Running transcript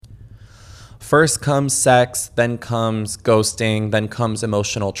First comes sex, then comes ghosting, then comes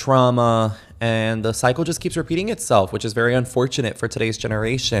emotional trauma, and the cycle just keeps repeating itself, which is very unfortunate for today's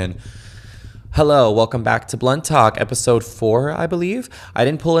generation. Hello, welcome back to Blunt Talk, episode 4, I believe. I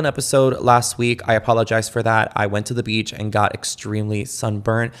didn't pull an episode last week. I apologize for that. I went to the beach and got extremely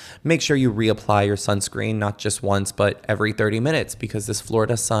sunburnt. Make sure you reapply your sunscreen, not just once, but every 30 minutes, because this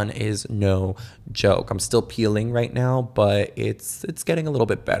Florida sun is no joke. I'm still peeling right now, but it's getting a little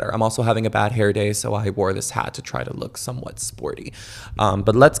bit better. I'm also having a bad hair day, so I wore this hat to try to look somewhat sporty.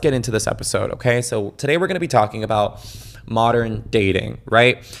 But let's get into this episode, okay? So today we're going to be talking about modern dating,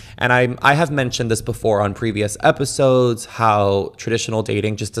 right? And I have mentioned this before on previous episodes, how traditional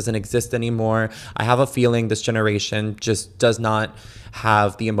dating just doesn't exist anymore. I have a feeling this generation just does not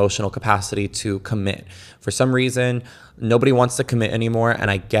have the emotional capacity to commit. For some reason, nobody wants to commit anymore, and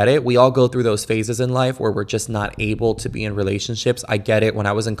I get it. We all go through those phases in life where we're just not able to be in relationships. I get it. When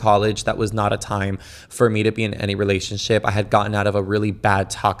I was in college, that was not a time for me to be in any relationship. I had gotten out of a really bad,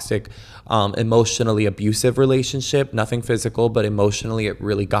 toxic, emotionally abusive relationship. Nothing physical, but emotionally it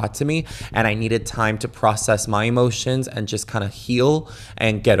really got to me, and I needed time to process my emotions and just kind of heal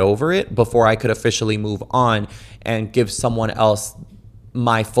and get over it before I could officially move on and give someone else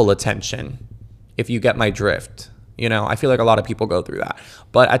my full attention, if you get my drift. You know, I feel like a lot of people go through that.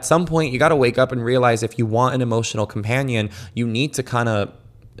 But at some point, you got to wake up and realize if you want an emotional companion, you need to kind of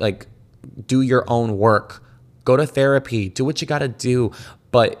like do your own work. Go to therapy, do what you got to do.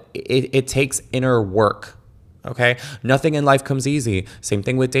 But it takes inner work. Okay. Nothing in life comes easy. Same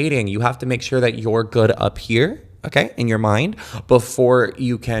thing with dating. You have to make sure that you're good up here, okay, in your mind before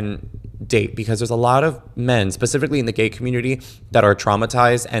you can date, because there's a lot of men, specifically in the gay community, that are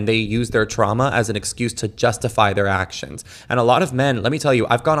traumatized, and they use their trauma as an excuse to justify their actions. And a lot of men, let me tell you,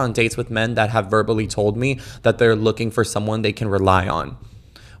 I've gone on dates with men that have verbally told me that they're looking for someone they can rely on.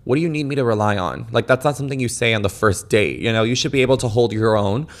 What do you need me to rely on? Like, that's not something you say on the first date. You know, you should be able to hold your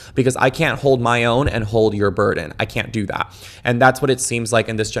own, because I can't hold my own and hold your burden. I can't do that. And that's what it seems like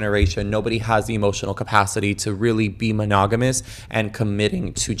in this generation. Nobody has the emotional capacity to really be monogamous and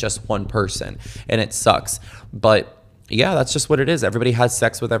committing to just one person. And it sucks. But yeah, that's just what it is. Everybody has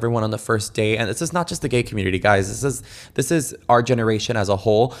sex with everyone on the first date. And this is not just the gay community, guys. This is our generation as a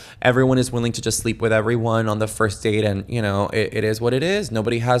whole. Everyone is willing to just sleep with everyone on the first date. And, you know, it is what it is.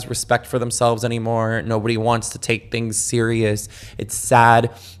 Nobody has respect for themselves anymore. Nobody wants to take things serious. It's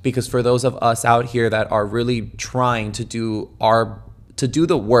sad, because for those of us out here that are really trying to do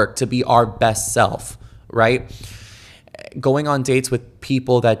the work to be our best self, right? Going on dates with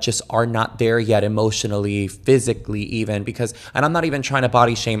people that just are not there yet emotionally, physically even, because, and I'm not even trying to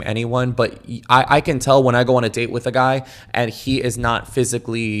body shame anyone, but I can tell when I go on a date with a guy and he is not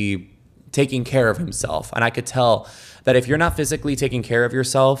physically taking care of himself. And I could tell that if you're not physically taking care of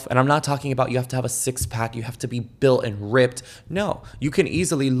yourself, and I'm not talking about you have to have a six-pack, you have to be built and ripped. No, you can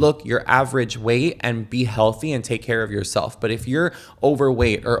easily look your average weight and be healthy and take care of yourself. But if you're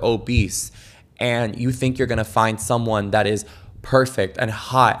overweight or obese, and you think you're going to find someone that is perfect and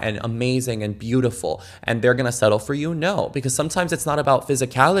hot and amazing and beautiful, and they're going to settle for you? No, because sometimes it's not about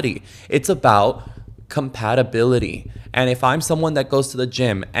physicality. It's about compatibility. And if I'm someone that goes to the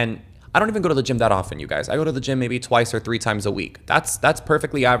gym, and I don't even go to the gym that often, you guys. I go to the gym maybe twice or 3 times a week. That's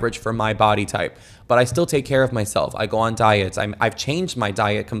perfectly average for my body type. But I still take care of myself. I go on diets. I've changed my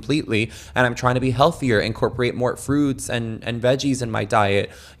diet completely, and I'm trying to be healthier, incorporate more fruits and veggies in my diet,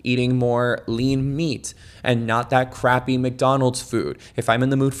 eating more lean meat and not that crappy McDonald's food. If I'm in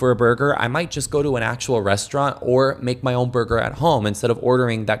the mood for a burger, I might just go to an actual restaurant or make my own burger at home instead of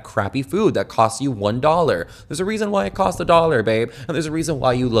ordering that crappy food that costs you $1. There's a reason why it costs $1, babe, and there's a reason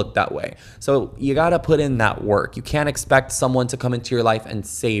why you look that way. So you gotta put in that work. You can't expect someone to come into your life and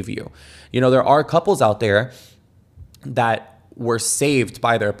save you. You know, there are couples out there that were saved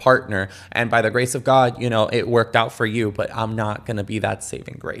by their partner, and by the grace of God, you know, it worked out for you, but I'm not going to be that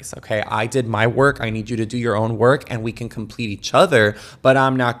saving grace. Okay. I did my work. I need you to do your own work, and we can complete each other, but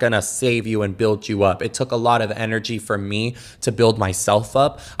I'm not going to save you and build you up. It took a lot of energy for me to build myself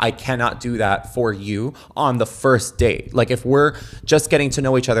up. I cannot do that for you on the first date. Like, if we're just getting to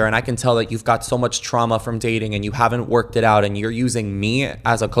know each other and I can tell that you've got so much trauma from dating and you haven't worked it out and you're using me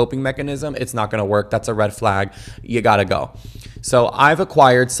as a coping mechanism, it's not going to work. That's a red flag. You got to go. So I've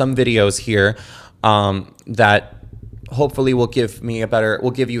acquired some videos here that hopefully will give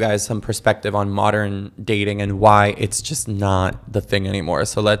you guys some perspective on modern dating and why it's just not the thing anymore.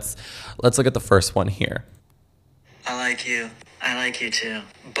 So let's look at the first one here. I like you. I like you too.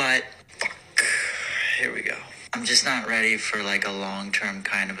 But here we go. I'm just not ready for like a long-term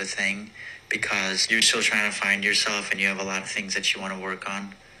kind of a thing, because you're still trying to find yourself and you have a lot of things that you want to work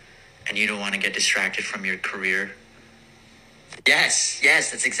on. and you don't want to get distracted from your career. Yes,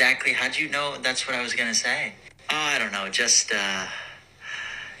 that's exactly. How'd you know that's what I was gonna say? Oh, I don't know, just a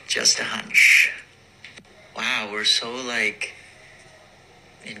hunch. Wow, we're so like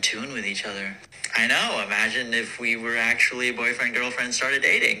in tune with each other. I know. Imagine if we were actually boyfriend girlfriend started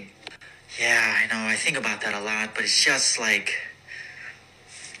dating. Yeah, I know. I think about that a lot, but it's just like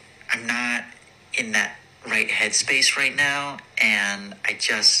I'm not in that right headspace right now, and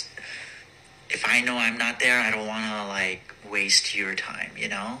if I know I'm not there, I don't want to like waste your time, you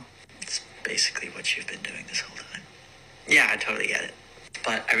know? It's basically what you've been doing this whole time. Yeah, I totally get it.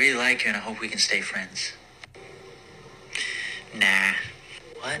 But I really like you and I hope we can stay friends. Nah.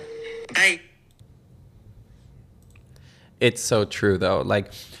 What? Bye. It's so true though.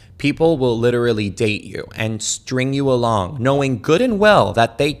 Like, people will literally date you and string you along, knowing good and well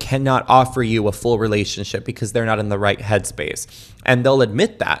that they cannot offer you a full relationship because they're not in the right headspace. And they'll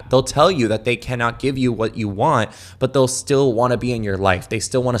admit that. They'll tell you that they cannot give you what you want, but they'll still want to be in your life. They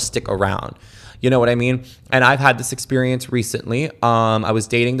still want to stick around. You know what I mean? And I've had this experience recently. I was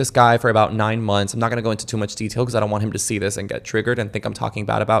dating this guy for about 9 months. I'm not going to go into too much detail because I don't want him to see this and get triggered and think I'm talking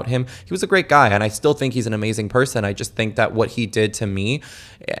bad about him. He was a great guy, and I still think he's an amazing person. I just think that what he did to me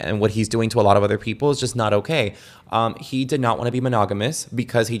and what he's doing to a lot of other people is just not okay. He did not want to be monogamous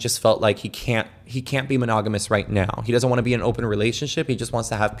because he just felt like he can't be monogamous right now. He doesn't want to be in an open relationship. He just wants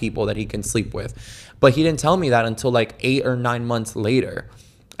to have people that he can sleep with. But he didn't tell me that until like 8 or 9 months later.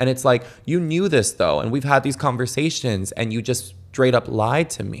 And it's like, you knew this though, and we've had these conversations, and you just straight up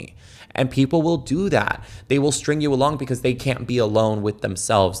lied to me. And people will do that. They will string you along because they can't be alone with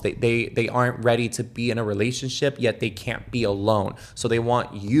themselves. They aren't ready to be in a relationship, yet they can't be alone. So they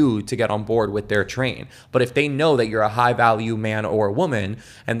want you to get on board with their train. But if they know that you're a high value man or woman,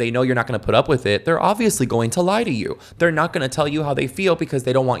 and they know you're not going to put up with it, they're obviously going to lie to you. They're not going to tell you how they feel because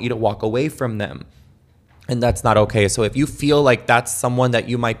they don't want you to walk away from them. And that's not okay. So if you feel like that's someone that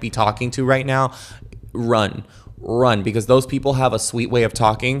you might be talking to right now, run, because those people have a sweet way of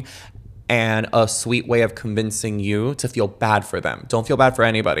talking and a sweet way of convincing you to feel bad for them. Don't feel bad for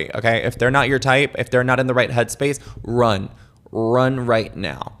anybody, okay? If they're not your type, if they're not in the right headspace, run right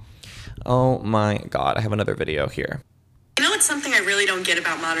now. Oh my God, I have another video here. You know, it's something I really don't get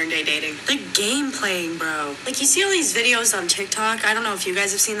about modern day dating. The game playing, bro. Like, you see all these videos on TikTok. I don't know if you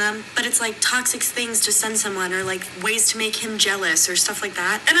guys have seen them, but it's like toxic things to send someone, or like ways to make him jealous or stuff like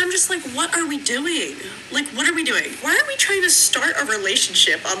that. And I'm just like, what are we doing? Like, what are we doing? Why are we trying to start a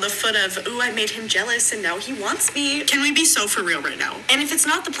relationship on the foot of, ooh, I made him jealous and now he wants me? Can we be so for real right now? And if it's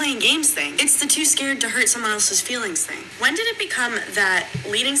not the playing games thing, it's the too scared to hurt someone else's feelings thing. When did it become that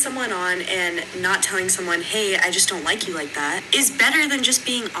leading someone on and not telling someone, hey, I just don't like you like that, is better than just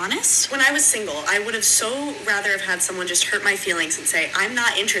being honest? When I was single, I would have so rather have had someone just hurt my feelings and say, I'm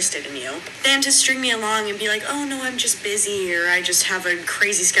not interested in you, than to string me along and be like, oh no, I'm just busy, or I just have a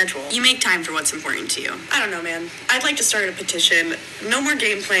crazy schedule. You make time for what's important to you. I don't know, man. I'd like to start a petition. No more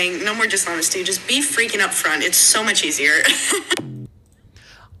game playing, no more dishonesty. Just be freaking up front. It's so much easier.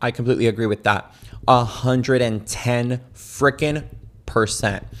 I completely agree with that. 110 freaking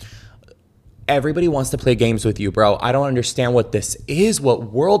 %. Everybody wants to play games with you, bro. I don't understand what this is.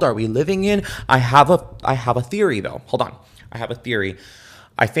 What world are we living in? I have a theory though. Hold on. I have a theory.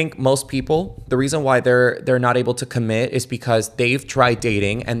 I think most people, the reason why they're not able to commit is because they've tried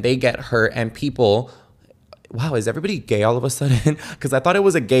dating and they get hurt, and people, wow, is everybody gay all of a sudden? Because I thought it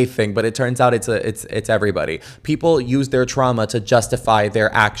was a gay thing, but it turns out it's everybody. People use their trauma to justify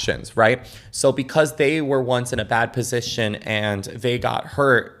their actions, right? So because they were once in a bad position and they got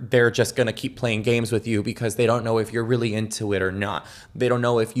hurt, they're just gonna keep playing games with you because they don't know if you're really into it or not. They don't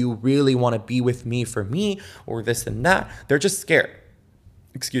know if you really want to be with me for me or this and that. They're just scared.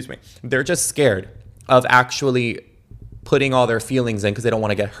 Excuse me. They're just scared of actually putting all their feelings in because they don't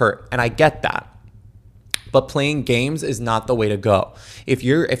want to get hurt. And I get that. But playing games is not the way to go. If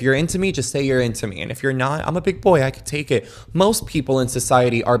you're into me, just say you're into me. And if you're not, I'm a big boy. I can take it. Most people in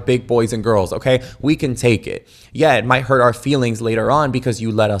society are big boys and girls, okay? We can take it. Yeah, it might hurt our feelings later on because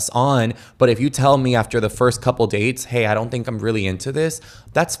you let us on. But if you tell me after the first couple dates, hey, I don't think I'm really into this,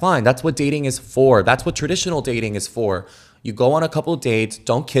 that's fine. That's what dating is for. That's what traditional dating is for. You go on a couple dates,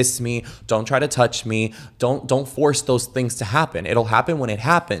 don't kiss me, don't try to touch me, don't force those things to happen. It'll happen when it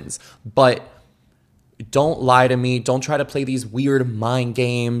happens. But don't lie to me. Don't try to play these weird mind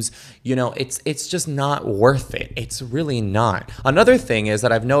games. You know, it's just not worth it. It's really not. Another thing is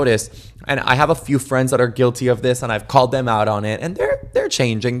that I've noticed, and I have a few friends that are guilty of this, and I've called them out on it, and they're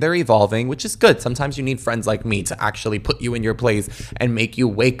changing, they're evolving, which is good. Sometimes you need friends like me to actually put you in your place and make you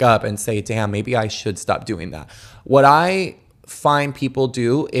wake up and say, damn, maybe I should stop doing that. What I find people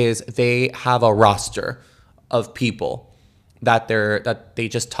do is they have a roster of people that they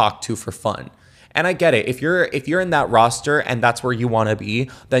just talk to for fun. And I get it. If you're in that roster and that's where you want to be,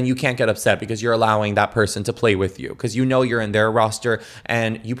 then you can't get upset because you're allowing that person to play with you because you know you're in their roster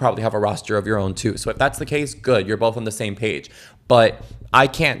and you probably have a roster of your own too. So if that's the case, good. You're both on the same page. But I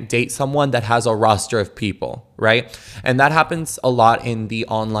can't date someone that has a roster of people, right? And that happens a lot in the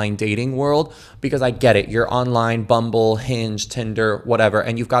online dating world because I get it. You're online, Bumble, Hinge, Tinder, whatever,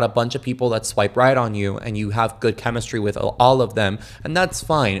 and you've got a bunch of people that swipe right on you and you have good chemistry with all of them, and that's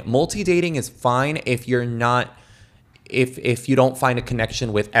fine. Multi-dating is fine if you're not if you don't find a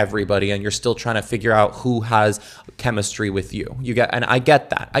connection with everybody and you're still trying to figure out who has chemistry with you. And I get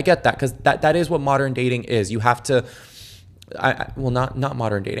that because that is what modern dating is. You have to not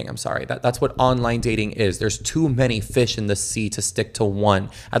modern dating. I'm sorry. That's what online dating is. There's too many fish in the sea to stick to one,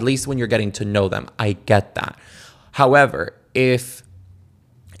 at least when you're getting to know them. I get that. However, if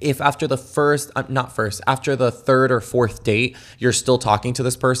after the after the third or fourth date, you're still talking to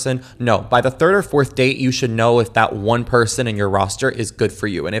this person, no, by the third or fourth date, you should know if that one person in your roster is good for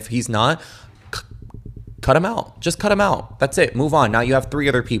you. And if he's not, cut him out. Just cut him out. That's it. Move on. Now you have 3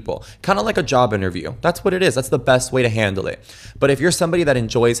 other people. Kind of like a job interview. That's what it is. That's the best way to handle it. But if you're somebody that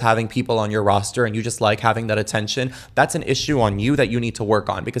enjoys having people on your roster and you just like having that attention, that's an issue on you that you need to work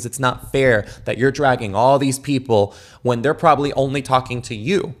on because it's not fair that you're dragging all these people when they're probably only talking to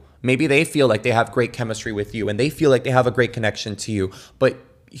you. Maybe they feel like they have great chemistry with you and they feel like they have a great connection to you, but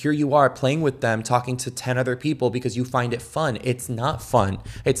here you are playing with them, talking to 10 other people because you find it fun. It's not fun.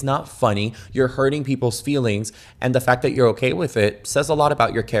 It's not funny. You're hurting people's feelings. And the fact that you're okay with it says a lot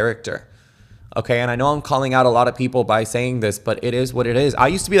about your character. Okay, and I know I'm calling out a lot of people by saying this, but it is what it is. I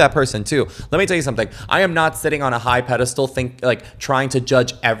used to be that person too. Let me tell you something. I am not sitting on a high pedestal trying to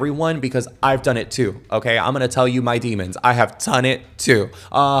judge everyone because I've done it too. Okay, I'm going to tell you my demons. I have done it too,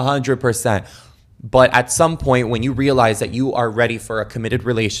 100%. But at some point, when you realize that you are ready for a committed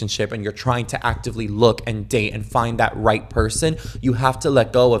relationship and you're trying to actively look and date and find that right person, you have to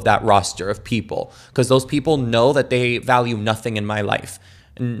let go of that roster of people because those people know that they value nothing in my life.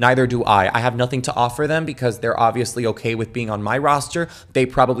 Neither do I. I have nothing to offer them because they're obviously okay with being on my roster. They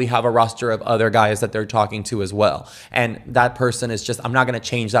probably have a roster of other guys that they're talking to as well. And that person is just, I'm not going to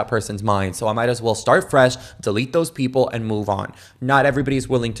change that person's mind. So I might as well start fresh, delete those people and move on. Not everybody's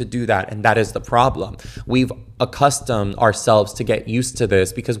willing to do that. And that is the problem. We've accustomed ourselves to get used to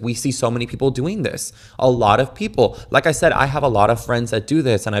this because we see so many people doing this. A lot of people. Like I said, I have a lot of friends that do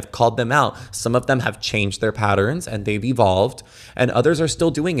this and I've called them out. Some of them have changed their patterns and they've evolved, and others are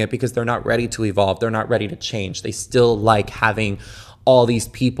still doing it because they're not ready to evolve. They're not ready to change. They still like having all these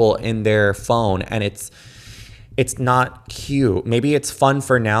people in their phone, and it's not cute. Maybe it's fun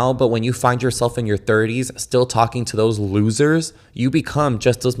for now, but when you find yourself in your 30s still talking to those losers, you become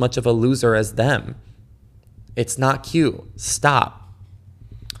just as much of a loser as them. It's not cute. Stop.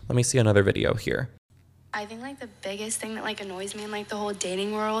 Let me see another video here. I think like the biggest thing that like annoys me in like the whole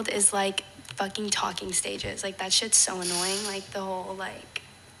dating world is like fucking talking stages. Like that shit's so annoying. Like the whole like,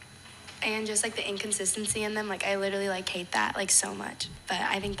 and just like the inconsistency in them. Like I literally like hate that like so much. But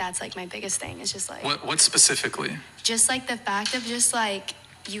I think that's like my biggest thing. It's just like what specifically? Just like the fact of just like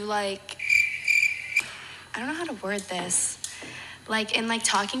you like, I don't know how to word this. Like in like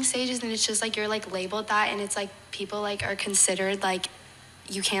talking stages, and it's just like you're like labeled that, and it's like people like are considered like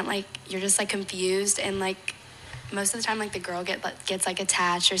you can't like, you're just like confused, and like most of the time like the girl gets like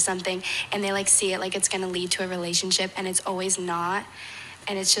attached or something, and they like see it like it's gonna lead to a relationship, and it's always not.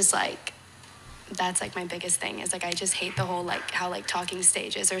 And it's just like, that's like my biggest thing is like I just hate the whole like how like talking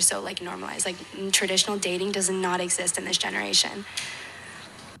stages are so like normalized. Like traditional dating does not exist in this generation.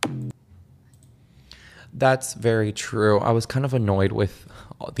 That's very true. I was kind of annoyed with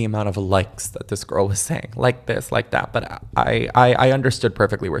the amount of likes that this girl was saying, like this, like that. But I understood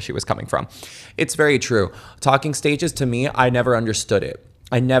perfectly where she was coming from. It's very true. Talking stages, to me, I never understood it.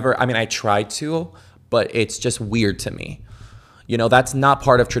 I tried to, but it's just weird to me. You know, that's not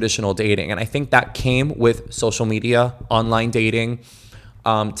part of traditional dating. And I think that came with social media, online dating,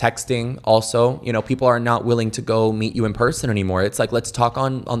 texting also. You know, people are not willing to go meet you in person anymore. It's like, let's talk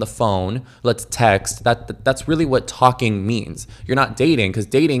on the phone, let's text. That's really what talking means. You're not dating, because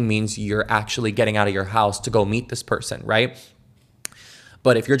dating means you're actually getting out of your house to go meet this person, right?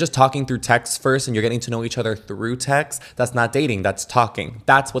 But if you're just talking through text first and you're getting to know each other through text, that's not dating, that's talking.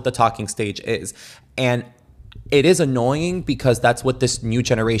 That's what the talking stage is. And it is annoying because that's what this new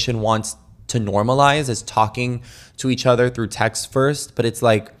generation wants to normalize, is talking to each other through text first. But it's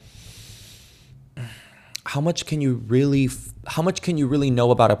like, how much can you really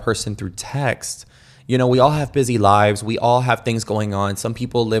know about a person through text? You know, we all have busy lives. We all have things going on. Some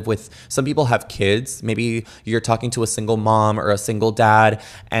people have kids. Maybe you're talking to a single mom or a single dad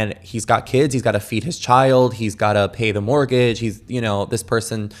and he's got kids. He's got to feed his child. He's got to pay the mortgage. This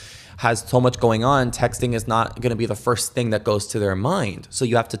person has so much going on. Texting is not going to be the first thing that goes to their mind. So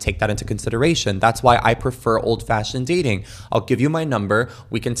you have to take that into consideration. That's why I prefer old-fashioned dating. I'll give you my number.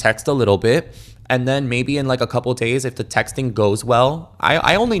 We can text a little bit. And then maybe in like a couple days, if the texting goes well,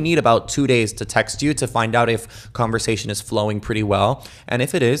 I only need about 2 days to text you to find out if conversation is flowing pretty well. And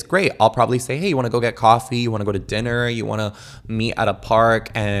if it is, great. I'll probably say, hey, you want to go get coffee? You want to go to dinner? You want to meet at a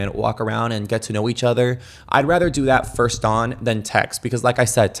park and walk around and get to know each other? I'd rather do that first on than text because like I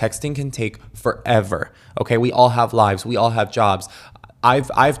said, texting can take forever. Okay, we all have lives. We all have jobs.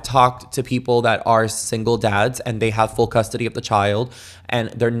 I've talked to people that are single dads and they have full custody of the child and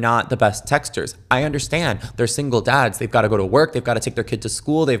they're not the best texters. I understand. They're single dads. They've got to go to work. They've got to take their kid to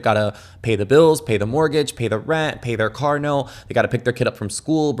school. They've got to pay the bills, pay the mortgage, pay the rent, pay their car note. They got to pick their kid up from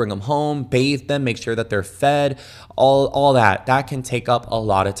school, bring them home, bathe them, make sure that they're fed, all that. That can take up a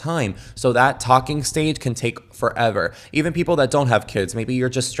lot of time. So that talking stage can take forever. Even people that don't have kids, maybe you're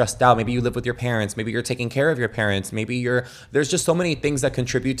just stressed out. Maybe you live with your parents. Maybe you're taking care of your parents. Maybe there's just so many things that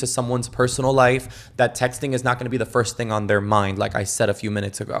contribute to someone's personal life that texting is not going to be the first thing on their mind, like I said a few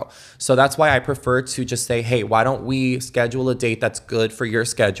minutes ago. So that's why I prefer to just say, hey, why don't we schedule a date that's good for your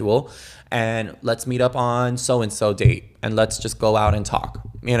schedule and let's meet up on so-and-so date and let's just go out and talk.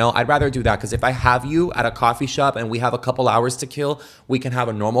 You know, I'd rather do that because if I have you at a coffee shop and we have a couple hours to kill, we can have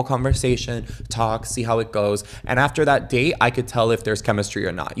a normal conversation, talk, see how it goes. And after that date, I could tell if there's chemistry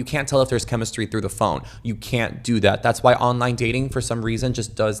or not. You can't tell if there's chemistry through the phone. You can't do that. That's why online dating for some reason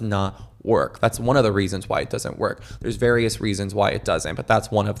just does not work. That's one of the reasons why it doesn't work. There's various reasons why it doesn't, but that's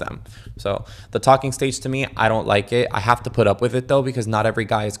one of them. So the talking stage to me, I don't like it. I have to put up with it though, because not every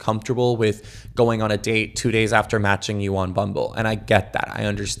guy is comfortable with going on a date 2 days after matching you on Bumble. And I get that. I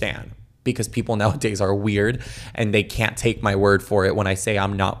understand because people nowadays are weird and they can't take my word for it when I say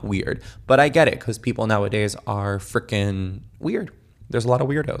I'm not weird. But I get it because people nowadays are freaking weird. There's a lot of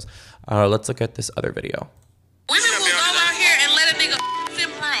weirdos. Let's look at this other video. Women will go out here and let a nigga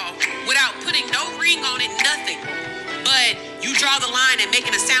them raw without putting no ring on it, nothing. But you draw the line at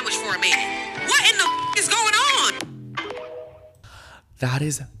making a sandwich for a man. What in the is going on? That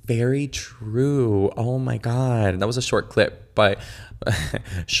is very true. Oh my God. That was a short clip, but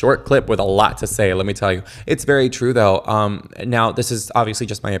short clip with a lot to say, let me tell you. It's very true though. Now, this is obviously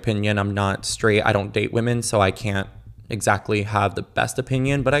just my opinion. I'm not straight. I don't date women, so I can't exactly have the best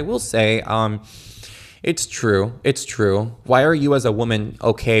opinion, but I will say it's true. It's true. Why are you as a woman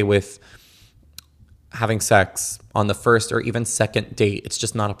okay with having sex on the first or even second date? It's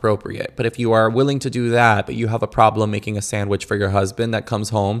just not appropriate. But if you are willing to do that, but you have a problem making a sandwich for your husband that comes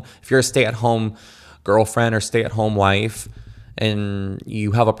home, if you're a stay-at-home girlfriend or stay-at-home wife and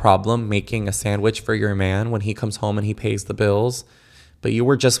you have a problem making a sandwich for your man when he comes home and he pays the bills, but you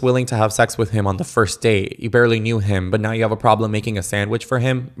were just willing to have sex with him on the first date. You barely knew him, but now you have a problem making a sandwich for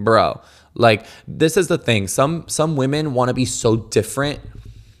him? Bro, like, this is the thing. Some women want to be so different,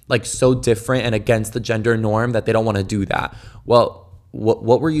 like so different and against the gender norm that they don't want to do that. Well,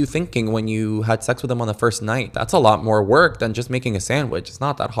 what were you thinking when you had sex with him on the first night? That's a lot more work than just making a sandwich. It's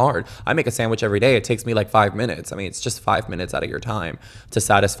not that hard. I make a sandwich every day. It takes me like 5 minutes. I mean, it's just 5 minutes out of your time to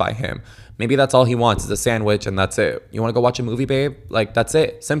satisfy him. Maybe that's all he wants is a sandwich and that's it. You want to go watch a movie, babe? Like, that's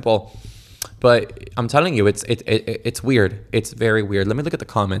it. Simple. But I'm telling you, it's weird. It's very weird. Let me look at the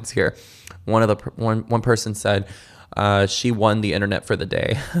comments here. One person said she won the internet for the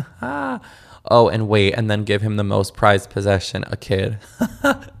day. Oh, and wait, and then give him the most prized possession, a kid.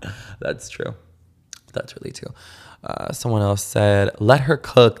 That's true. That's really true. Someone else said, let her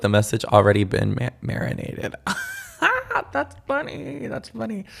cook. The message already been marinated. That's funny. That's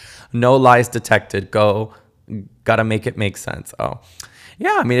funny. No lies detected. Gotta make it make sense. Oh,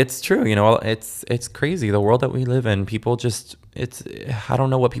 yeah. I mean, it's true. You know, it's crazy. The world that we live in, people just, I don't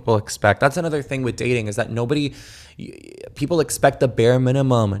know what people expect. That's another thing with dating is that people expect the bare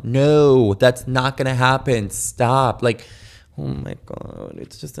minimum. No, that's not going to happen. Stop. Like, oh my God,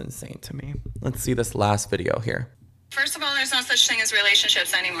 it's just insane to me. Let's see this last video here. First of all, there's no such thing as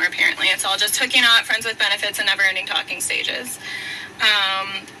relationships anymore, apparently. It's all just hooking up, friends with benefits, and never-ending talking stages.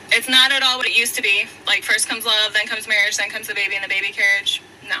 It's not at all what it used to be. Like, first comes love, then comes marriage, then comes the baby and the baby carriage.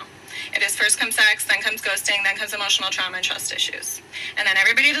 No. It is first comes sex, then comes ghosting, then comes emotional trauma and trust issues. And then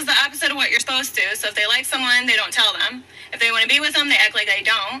everybody does the opposite of what you're supposed to. So if they like someone, they don't tell them. If they want to be with them, they act like they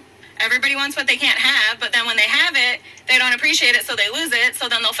don't. Everybody wants what they can't have, but then when they have it, they don't appreciate it, so they lose it. So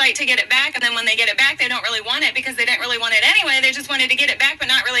then they'll fight to get it back, and then when they get it back, they don't really want it because they didn't really want it anyway. They just wanted to get it back but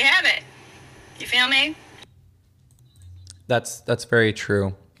not really have it. You feel me? That's very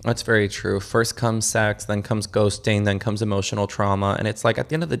true. That's very true. First comes sex, then comes ghosting, then comes emotional trauma. And it's like, at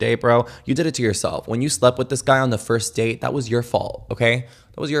the end of the day, bro, you did it to yourself. When you slept with this guy on the first date, that was your fault, okay?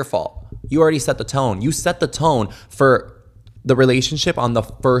 That was your fault. You already set the tone. You set the tone for the relationship on the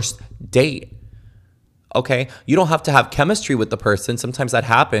first date, okay? You don't have to have chemistry with the person. Sometimes that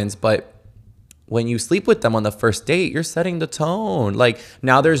happens, but when you sleep with them on the first date, you're setting the tone. Like,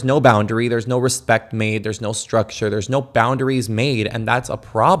 now there's no boundary, there's no respect made, there's no structure, there's no boundaries made, and that's a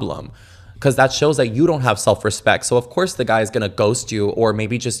problem because that shows that you don't have self-respect. So of course the guy is gonna ghost you or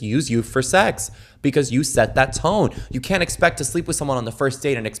maybe just use you for sex because you set that tone. You can't expect to sleep with someone on the first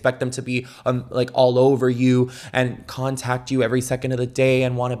date and expect them to be like all over you and contact you every second of the day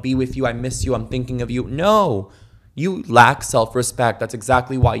and wanna be with you. I miss you, I'm thinking of you. No. You lack self-respect. That's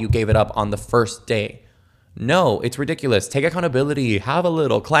exactly why you gave it up on the first day. No, it's ridiculous. Take accountability. Have a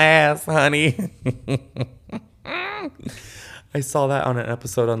little class, honey. I saw that on an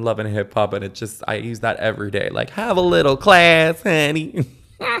episode on Love and Hip Hop, and I use that every day. Like, have a little class, honey.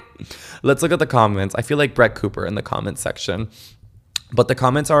 Let's look at the comments. I feel like Brett Cooper in the comments section. But the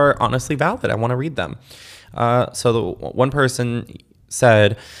comments are honestly valid. I want to read them. So the one person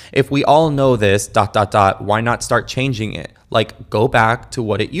said, if we all know this, ... why not start changing it? Like, go back to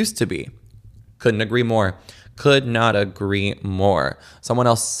what it used to be. Couldn't agree more. Could not agree more. Someone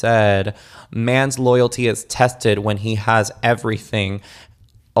else said, man's loyalty is tested when he has everything.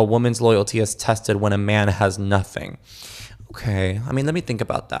 A woman's loyalty is tested when a man has nothing. Okay, I mean, let me think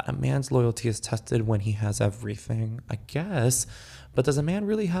about that. A man's loyalty is tested when he has everything, I guess. But does a man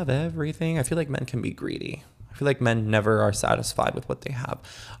really have everything? I feel like men can be greedy. I feel like men never are satisfied with what they have.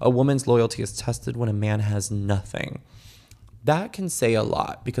 A woman's loyalty is tested when a man has nothing. That can say a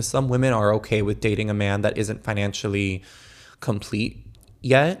lot because some women are okay with dating a man that isn't financially complete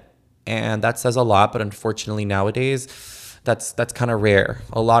yet. And that says a lot, but unfortunately nowadays, that's kind of rare.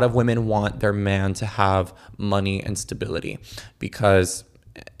 A lot of women want their man to have money and stability because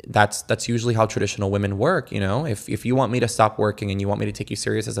that's usually how traditional women work. You know, if you want me to stop working and you want me to take you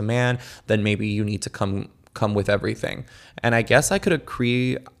serious as a man, then maybe you need to come with everything. And I guess I could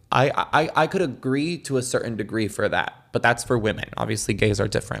agree. I could agree to a certain degree for that, but that's for women. Obviously, gays are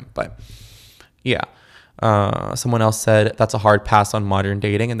different, but yeah. Someone else said, that's a hard pass on modern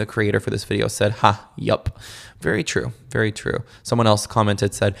dating. And the creator for this video said, yup. Very true. Very true. Someone else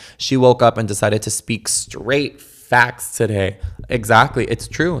commented, said, she woke up and decided to speak straight facts today. Exactly. It's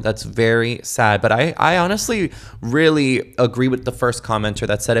true. That's very sad. But I honestly really agree with the first commenter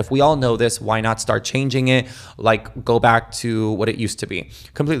that said, if we all know this, why not start changing it? Like, go back to what it used to be.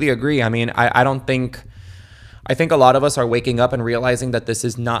 Completely agree. I mean, I think a lot of us are waking up and realizing that this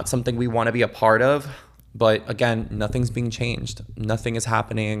is not something we want to be a part of. But again, nothing's being changed. Nothing is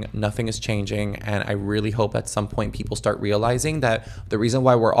happening. Nothing is changing. And I really hope at some point people start realizing that the reason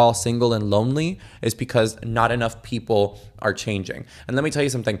why we're all single and lonely is because not enough people are changing. And let me tell you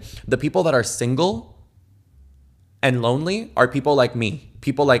something. The people that are single and lonely are people like me,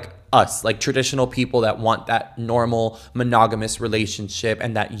 people like us, like traditional people that want that normal monogamous relationship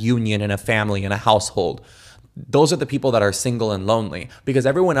and that union in a family, in a household. Those are the people that are single and lonely, because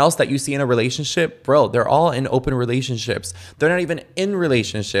everyone else that you see in a relationship, bro, they're all in open relationships. They're not even in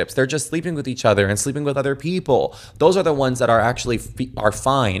relationships. They're just sleeping with each other and sleeping with other people. Those are the ones that are actually are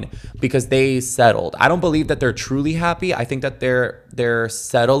fine because they settled. I don't believe that they're truly happy. I think that they're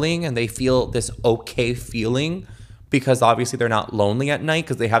settling and they feel this okay feeling because obviously they're not lonely at night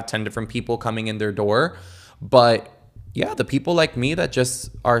because they have 10 different people coming in their door. But yeah, the people like me that just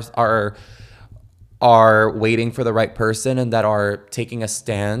are waiting for the right person and that are taking a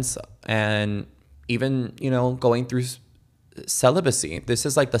stance and even, you know, going through celibacy. This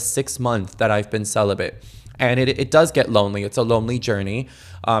is like the 6th month that I've been celibate. And it does get lonely. It's a lonely journey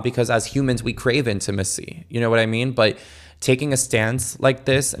because as humans, we crave intimacy. You know what I mean? But taking a stance like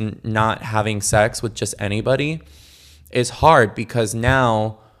this and not having sex with just anybody is hard because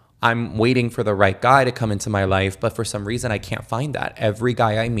now I'm waiting for the right guy to come into my life, but for some reason I can't find that. Every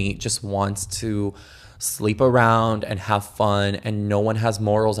guy I meet just wants to sleep around and have fun, and no one has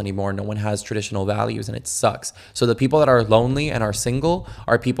morals anymore. No one has traditional values, and it sucks. So the people that are lonely and are single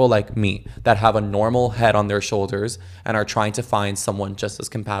are people like me that have a normal head on their shoulders and are trying to find someone just as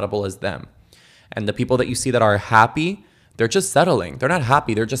compatible as them. And the people that you see that are happy, they're just settling. They're not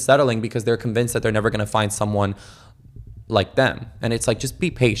happy. They're just settling because they're convinced that they're never going to find someone like them. And it's like, just be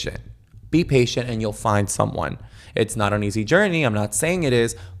patient. Be patient and you'll find someone. It's not an easy journey. I'm not saying it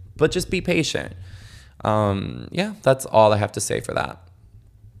is, but just be patient. Yeah, that's all I have to say for that.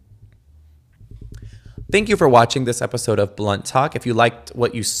 Thank you for watching this episode of Blunt Talk. If you liked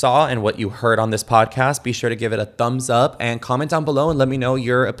what you saw and what you heard on this podcast, be sure to give it a thumbs up and comment down below and let me know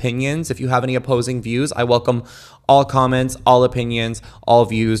your opinions. If you have any opposing views, I welcome all comments, all opinions, all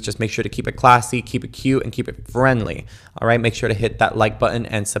views. Just make sure to keep it classy, keep it cute, and keep it friendly. All right, make sure to hit that like button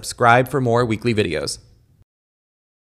and subscribe for more weekly videos.